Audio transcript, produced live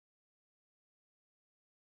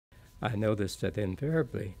I noticed that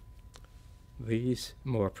invariably these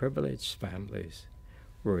more privileged families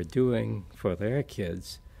were doing for their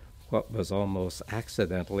kids what was almost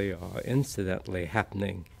accidentally or incidentally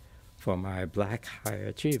happening for my black high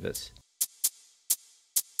achievers.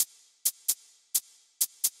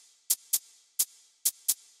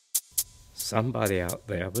 Somebody out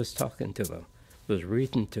there was talking to them, was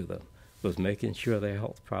reading to them, was making sure their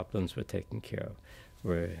health problems were taken care of,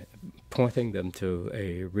 were pointing them to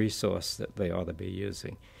a resource that they ought to be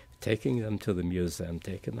using, taking them to the museum,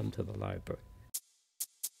 taking them to the library.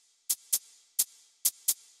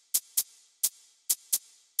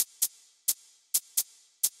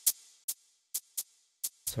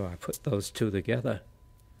 So I put those two together,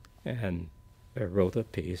 and I wrote a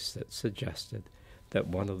piece that suggested that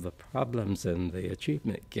one of the problems in the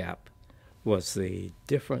achievement gap was the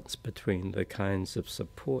difference between the kinds of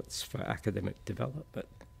supports for academic development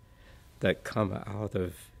that come out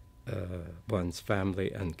of one's family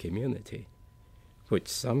and community, which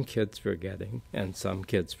some kids were getting and some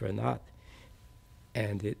kids were not.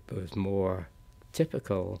 And it was more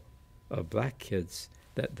typical of black kids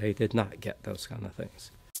that they did not get those kind of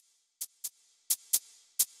things.